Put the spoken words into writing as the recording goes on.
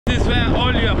This is where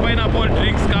all your pineapple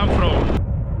drinks come from.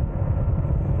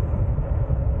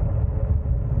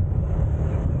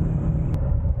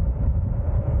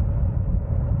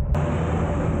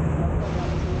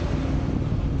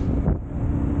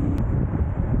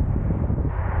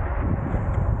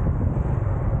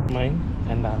 Mine,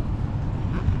 and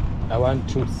I want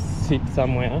to sit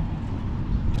somewhere.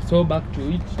 So back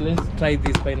to it, let's try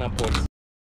these pineapples.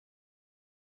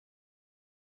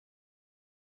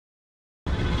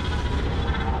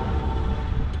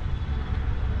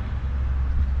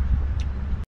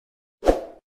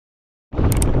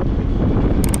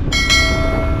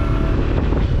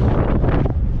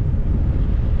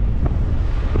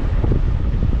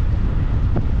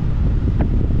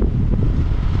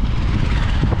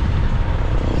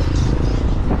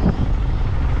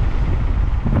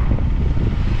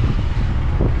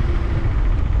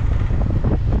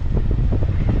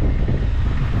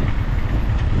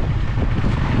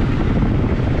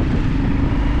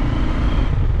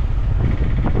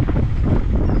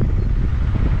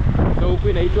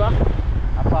 Inaitwa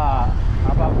hapa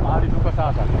mahali tuko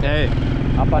sasa.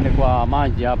 Hapa ni kwa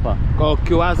maji hapa. Kwa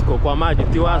kiwasko, kwa maji,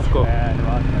 tiwasko. Ni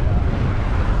wasko.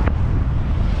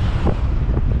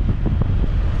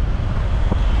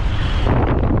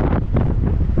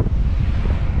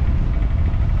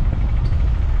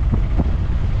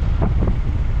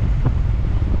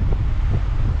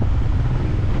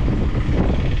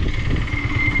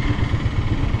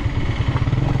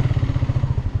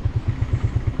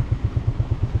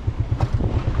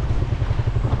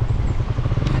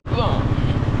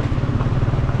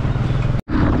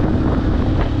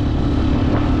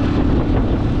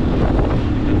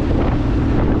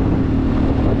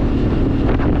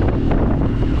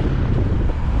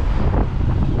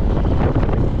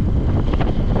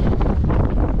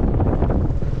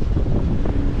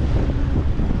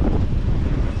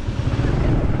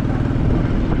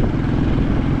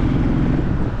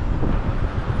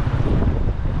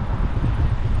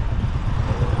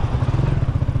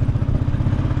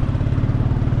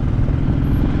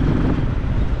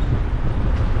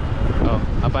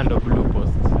 Hapa ndo blue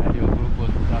post. Ndio blue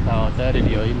post sasa hoteli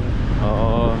ndio ile.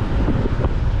 Oh.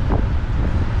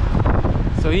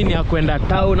 So hii ni ya kwenda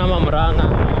town ama Murang'a?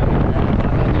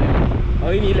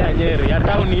 Oh, hii ni ile ya Nyeri, ya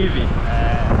town hivi.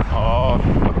 Oh.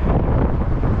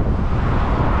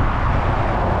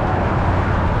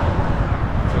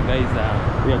 So guys,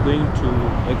 we are going to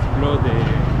explore the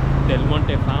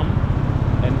Delmonte Farm,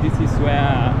 and this is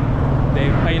where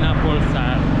the pineapples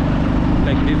are.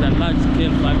 Like there's a large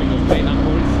scale farming of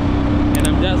pineapples, and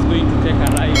I'm just going to take a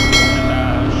ride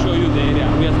and show you the area.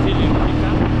 We are still in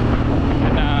Thika,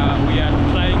 and we are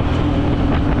trying to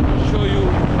show you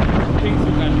things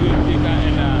you can do in Thika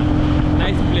and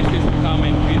nice places to come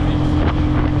and visit.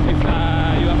 If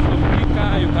you are from Thika,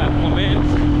 you can comment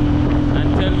and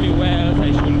tell me where else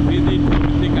I should visit if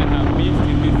you think I have missed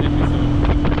in this episode.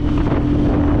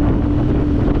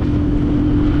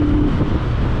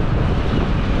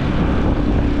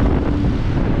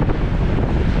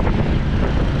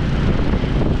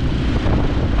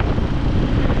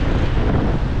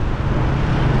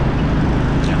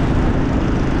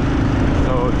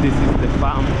 This is the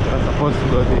farm. We're supposed to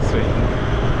go this way.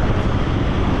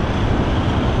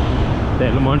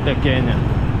 Delmonte, Kenya.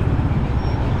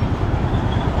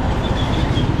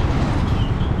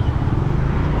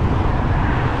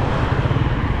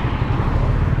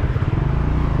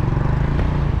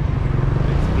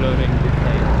 Exploring this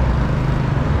side.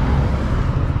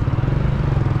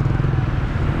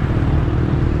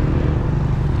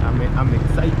 I'm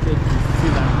excited to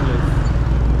see that place.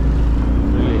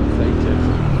 Really excited.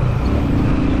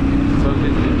 So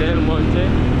this is Delmonte.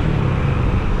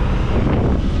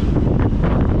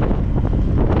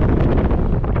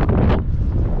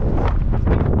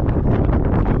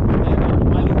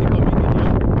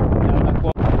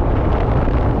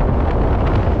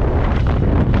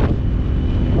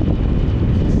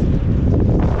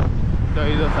 Ndio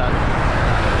hizo sasa.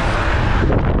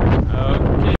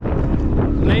 Okay.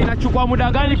 Na inachukua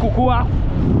muda gani kukua?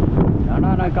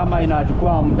 Naona kama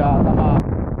inachukua muda kama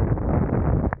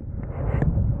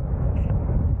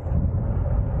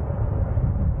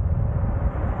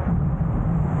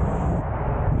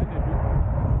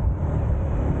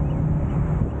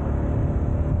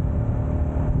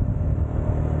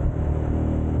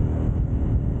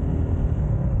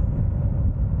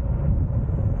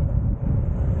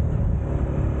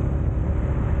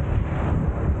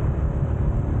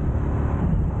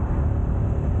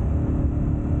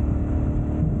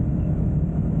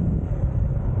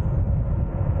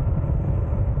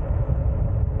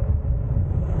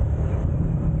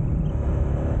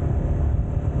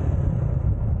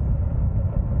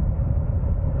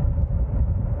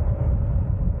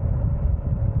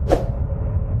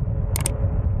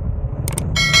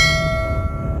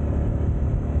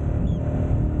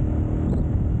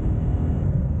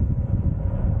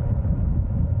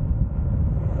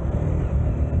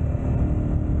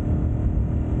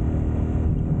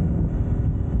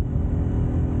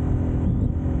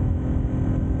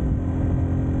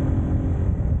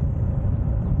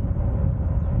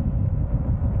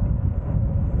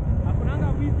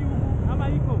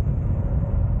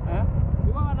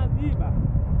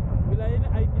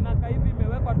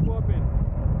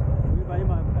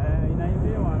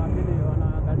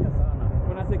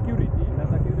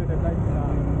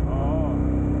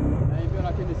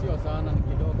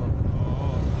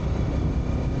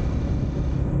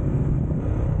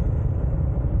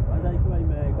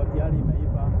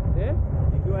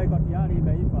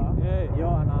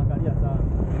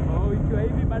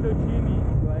bado chini.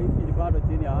 Kwa hizi ni bado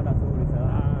chini, hawana nzuri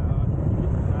sana.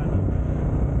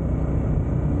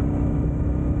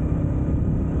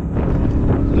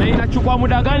 Na inachukua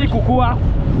muda gani kukua?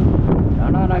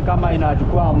 Naona kama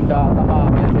inachukua muda kama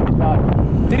miezi 3.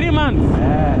 3 months?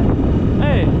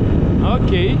 Hey,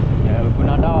 okay.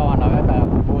 Kuna dawa wanaweka ya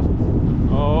kupost.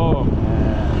 Oh.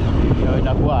 Ndio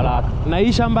inakuwa haraka. Na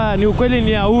hii shamba ni ukweli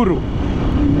ni ya Uhuru?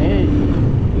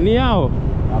 Ni yao?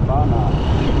 Hapana.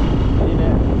 Ile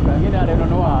pengine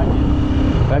alinunua aje.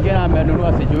 Pengine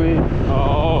amenunua sijui.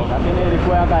 Oh. Lakini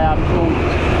ilikuwa ya mzungu.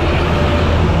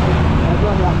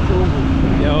 Ilikuwa ya mzungu.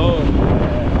 Yo.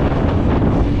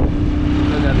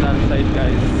 Look at that side,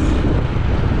 guys.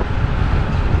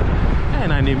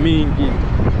 Na ni mingi.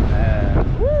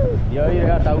 Ndio ile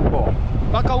hata huko.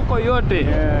 Paka huko yote.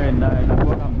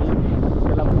 Inakuwa mingi.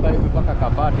 Kila mtu hivi paka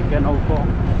Kabati tena huko.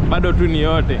 Bado tu ni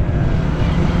yote.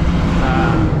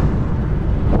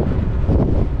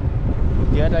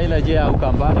 Ukienda ile njia ya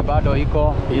Ukambani bado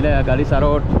iko ile ya Garissa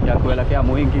Road ya kuelekea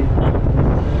Mwingi.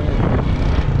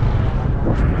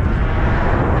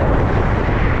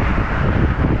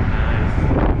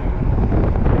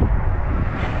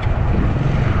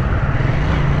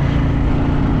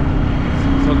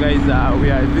 So guys,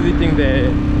 we are visiting the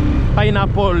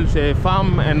pineapple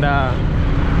farm, and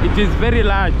it is very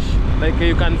large, like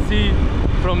you can see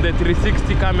from the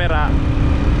 360 camera.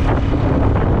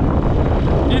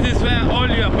 This is where all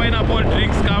your pineapple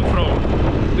drinks come from.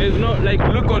 There's no, like,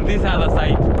 look on this other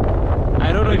side.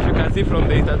 I don't know if you can see from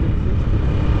the other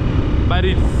side, but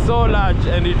it's so large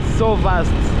and it's so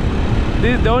vast.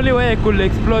 The only way I could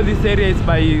explore this area is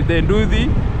by the Nduthi,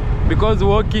 because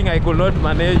walking I could not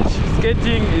manage.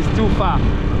 Skating is too far,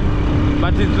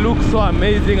 but it looks so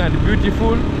amazing and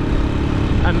beautiful.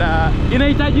 And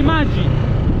inahitaji maji.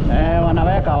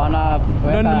 Wanaweka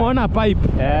ndio nimeona pipe.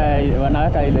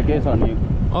 Wanaweka irrigation.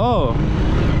 Oh.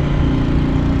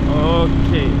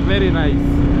 Okay, very nice.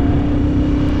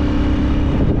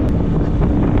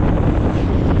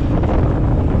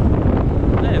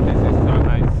 This is so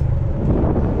nice.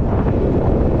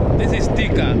 This is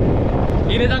Thika.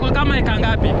 Inaweza kwa kama eka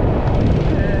ngapi?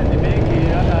 Ni mingi,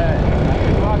 hata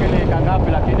kiwake ni eka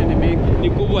ngapi, lakini ni mingi. Ni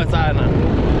kubwa sana.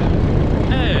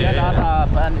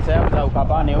 Hata sehemu za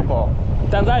Ukambani huko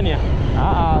Tanzania?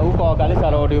 Huko Garissa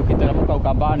Road ukiteremka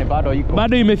Ukambani bado iko.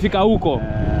 Bado imefika huko.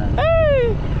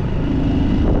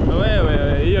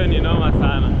 Wewe, hiyo ni noma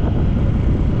sana.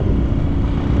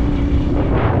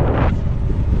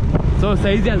 So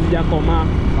saizi hazijakomaa.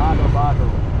 Bado.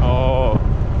 Oh.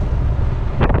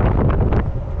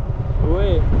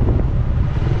 We.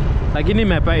 Lakini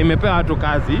imepewa watu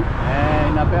kazi.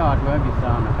 Inapewa watu wengi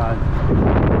sana kazi.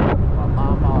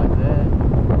 Wamama, wazee.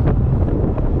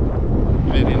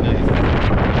 Very nice.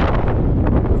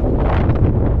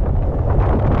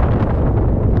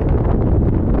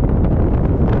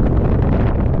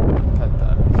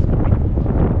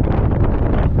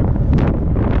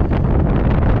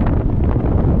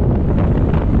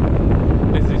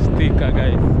 This is Thika,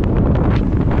 guys.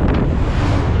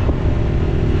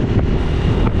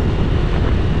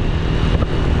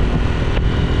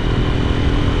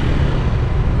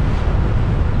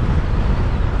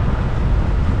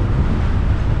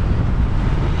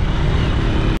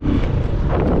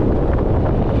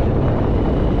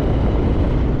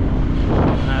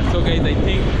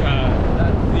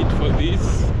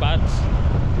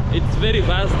 It's very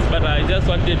vast, but I just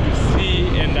wanted to see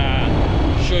and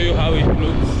show you how it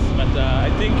looks. But I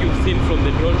think you've seen from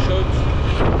the drone shots.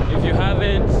 If you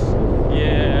haven't,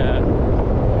 yeah,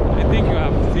 I think you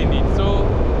have seen it. So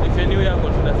if you're new here,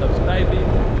 consider subscribing.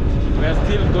 We are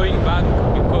still going back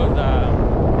because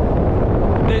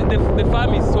the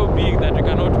farm is so big that we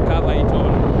cannot cover it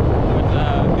all. But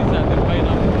these are the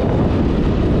pineapples.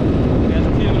 They are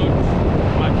still not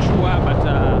mature, but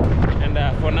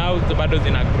for now the bado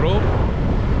zina grow.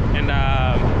 And I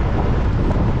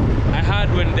heard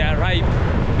when they are ripe,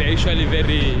 they're usually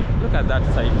very, look at that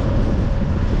side.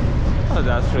 Oh,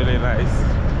 that's really nice.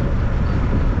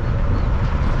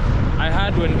 I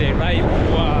heard when they ripe,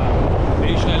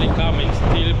 they usually come and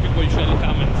steal, people usually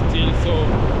come and steal, so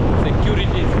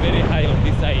security is very high on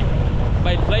this side.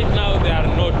 But right now they are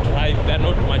not ripe, they are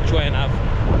not mature enough,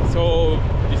 so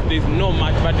there's no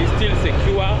much, but it's still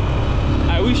secure.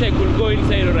 I wish I could go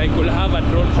inside or I could have a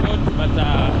drone shot, but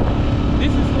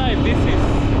this is life. This is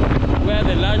where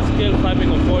the large-scale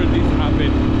farming of all this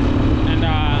happened, and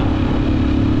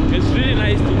it's really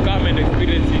nice to come and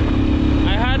experience it.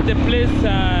 I heard the place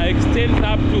extends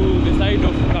up to the side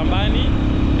of Kambani,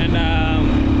 and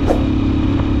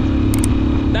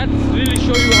that really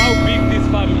shows you how big this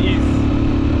farm is.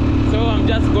 So I'm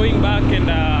just going going back, and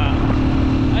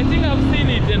I think I've seen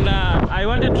it, and I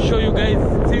wanted to show you guys.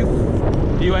 Since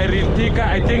you are in Thika,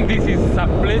 I think this is a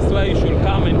place where you should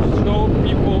come and show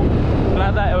people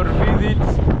rather, or visit.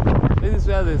 This is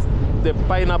where the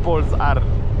pineapples are.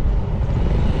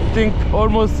 I think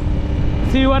almost,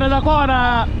 see, wanaweza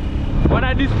kuwa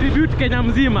wana distribute Kenya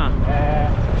mzima.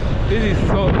 This is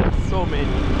so many.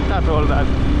 That's all that.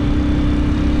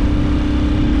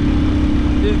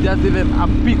 This is just even a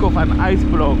peak of an ice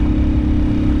block.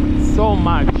 So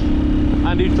much,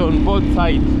 and it's on both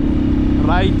sides.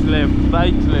 Right, left,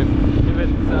 right, left.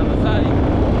 Even the other side.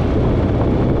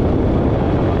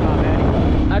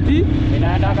 Ati?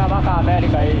 Inaenda mpaka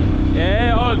America hii.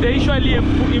 Yeah, oh, they usually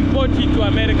import it to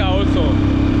America also.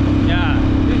 Yeah,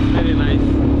 it's very nice.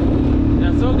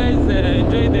 Yeah, so guys,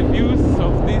 enjoy the views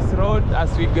of this road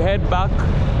as we head back.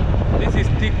 This is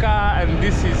Thika, and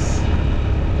this is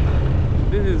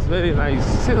very nice.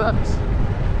 See that?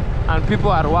 And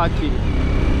people are working.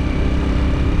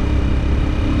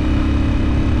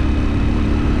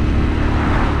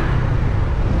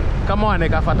 Come on,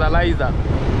 neka fertilizer.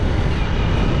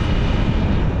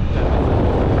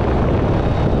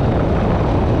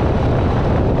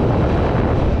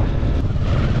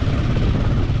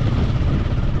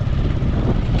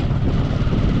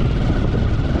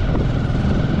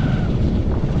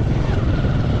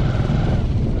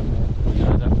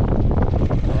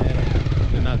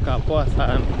 Poa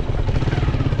sana.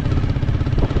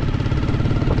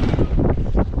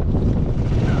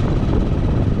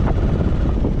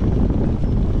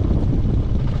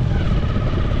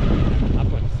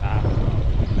 Hapo ni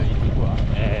sawa.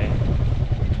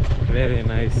 Very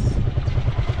nice.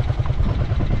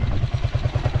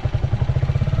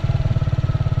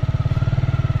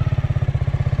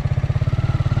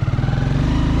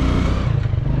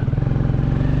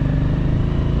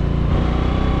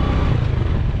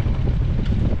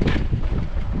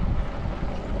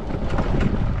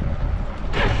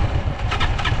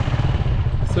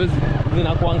 So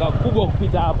zinakuanga kubwa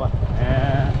kupita hapa.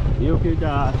 Hiyo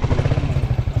kita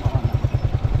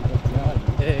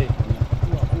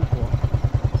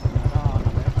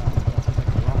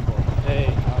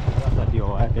sasa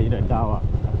ndio wake ile dawa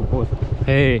na kuposa.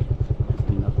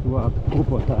 Inakuwa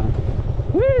kubwa sana.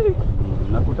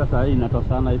 Nakuta saa hii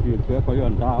inatosana hivi ukiweka hiyo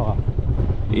dawa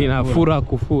Inafura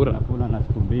kufura. Inafura na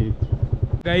siku mbili.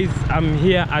 Guys, I'm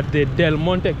here at the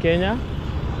Delmonte, Kenya.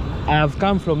 I have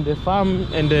come from the farm,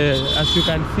 and as you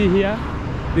can see here,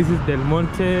 this is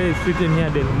Delmonte. It's written here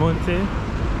Delmonte,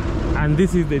 and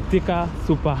this is the Thika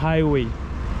Superhighway.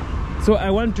 So I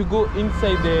want to go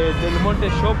inside the Delmonte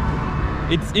shop.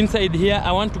 It's inside here.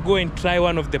 I want to go and try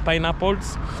one of the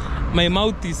pineapples. My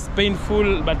mouth is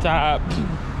painful, but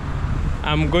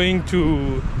I'm going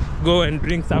to go and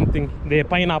drink something. The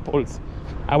pineapples,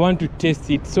 I want to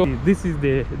taste it. So this is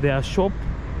their shop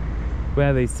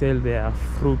where they sell their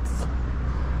fruits,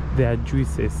 their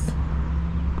juices.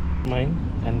 Mine,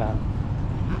 and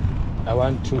I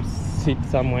want to sit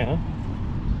somewhere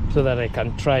so that I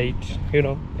can try it, you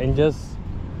know, and just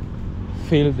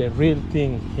feel the real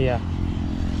thing here.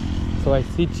 So I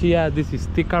sit here. This is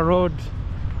Thika Road,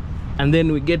 and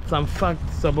then we get some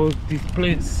facts about this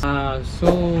place.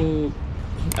 So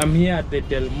I'm here at the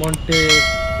Delmonte.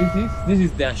 This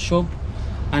is their shop,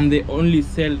 and they only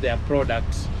sell their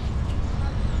products.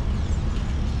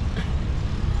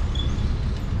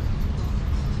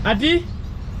 Ati?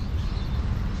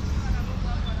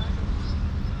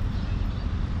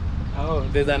 Oh,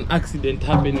 there's an accident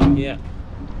happening here.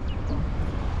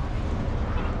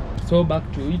 So back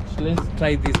to it. Let's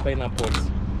try these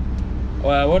pineapples.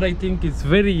 What I think is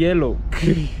very yellow.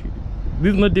 This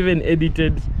is not even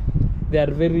edited. They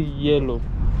are very yellow.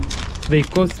 They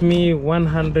cost me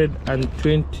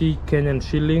 120 Kenyan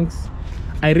shillings.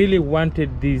 I really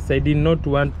wanted this. I did not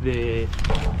want the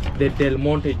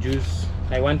Delmonte juice.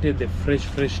 I wanted the fresh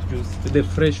juice, the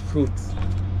fresh fruits.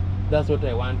 That's what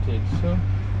I wanted. So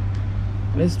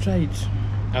let's try it.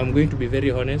 I'm going to be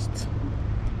very honest.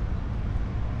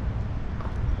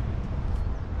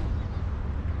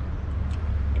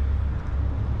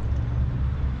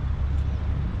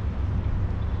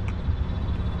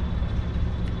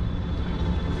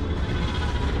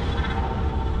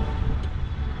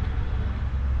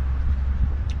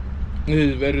 This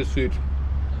is very sweet.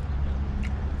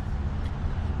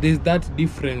 There's that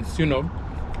difference, you know,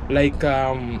 like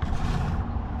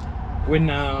when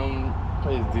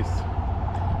what is this?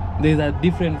 There's a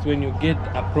difference when you get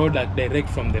a product direct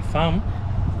from the farm,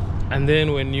 and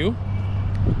then when you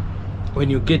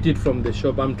get it from the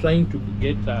shop. I'm trying to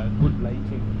get a good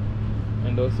lighting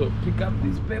and also pick up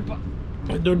this paper.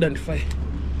 I don't identify.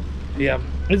 Yeah,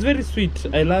 it's very sweet.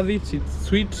 I love it. It's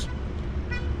sweet.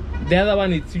 The other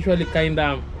one, it's usually kind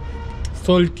of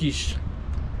saltish.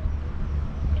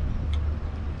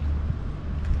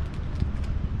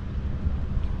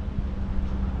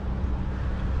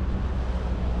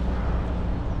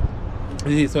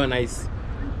 This is so nice.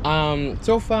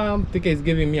 So far Thika is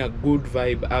giving me a good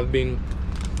vibe. I've been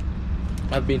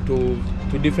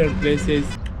to different places.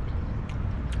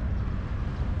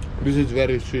 This is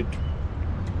very sweet.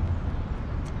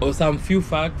 Oh, some few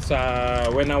facts.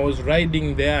 When I was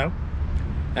riding there,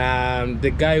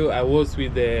 the guy I was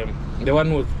with, the one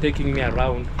who was taking me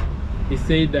around, he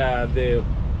said the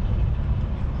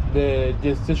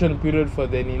gestation period for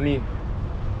the nini,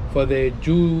 for the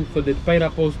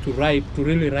pineapples to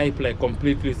really ripe like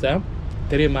completely, sir,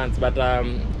 3 months. But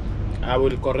I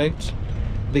will correct.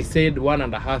 They said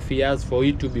 1.5 years for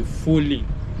it to be fully,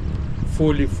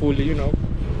 you know,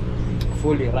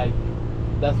 fully ripe.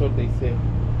 That's what they say.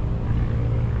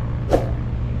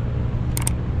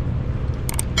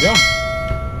 Yeah,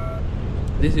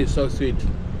 this is so sweet.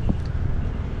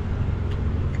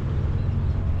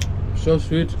 So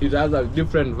sweet. It has a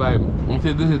different vibe. You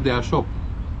see, this is their shop.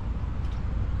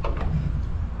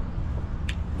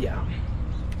 Yeah,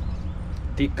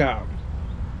 Thika.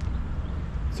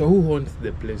 So who owns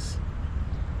the place?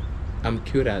 I'm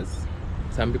curious.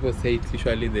 Some people say it's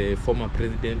usually the former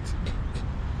president.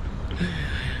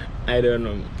 I don't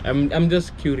know. I'm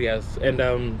just curious, and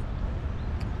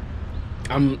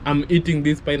I'm eating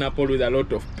this pineapple with a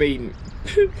lot of pain.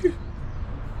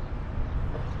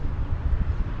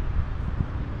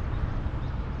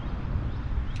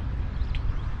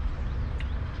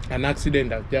 An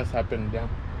accident has just happened there.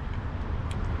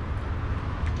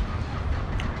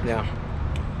 Yeah.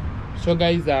 So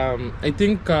guys, I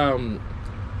think I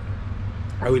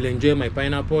will enjoy my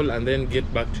pineapple and then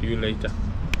get back to you later.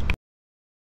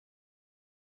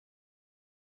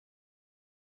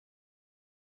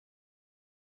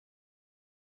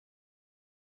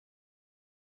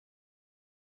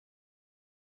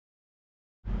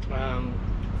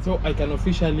 So I can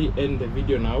officially end the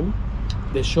video now.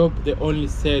 The shop, they only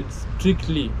said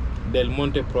strictly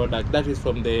Delmonte product. That is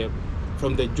from the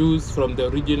juice, from the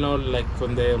original, like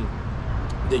from the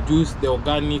juice, the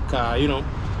organic, you know,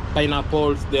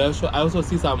 pineapples. I also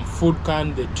see some food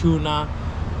can, the tuna.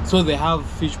 So they have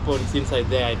fish ponds inside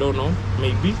there. I don't know,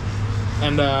 maybe.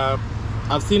 And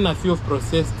I've seen a few of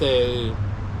processed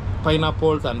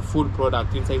pineapples and food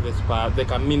products inside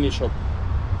the mini shop.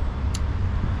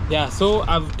 Yeah, so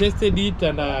I've tasted it,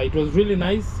 and it was really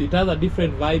nice. It has a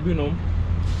different vibe, you know.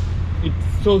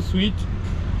 It's so sweet.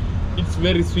 It's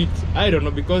very sweet. I don't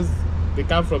know, because they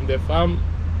come from the farm.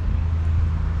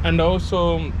 And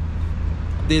also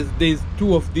there's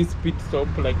 2 of this pit stop.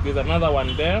 Like there's another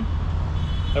one there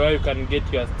where you can get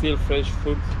your still fresh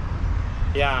fruit.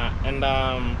 Yeah, and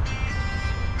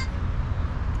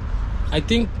I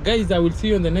think, guys, I will see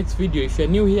you in the next video. If you're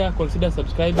new here, consider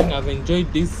subscribing. I've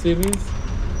enjoyed this series,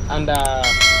 and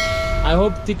I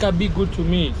hope Thika be good to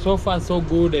me. So far so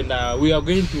good. And we are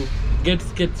going to get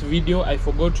sketch video. I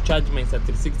forgot to charge my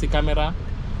 360 camera,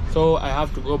 so I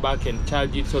have to go back and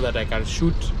charge it so that I can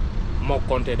shoot more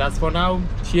content. As for now,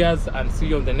 cheers, and see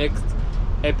you on the next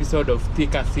episode of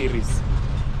Thika series.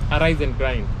 Arise and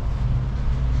grind.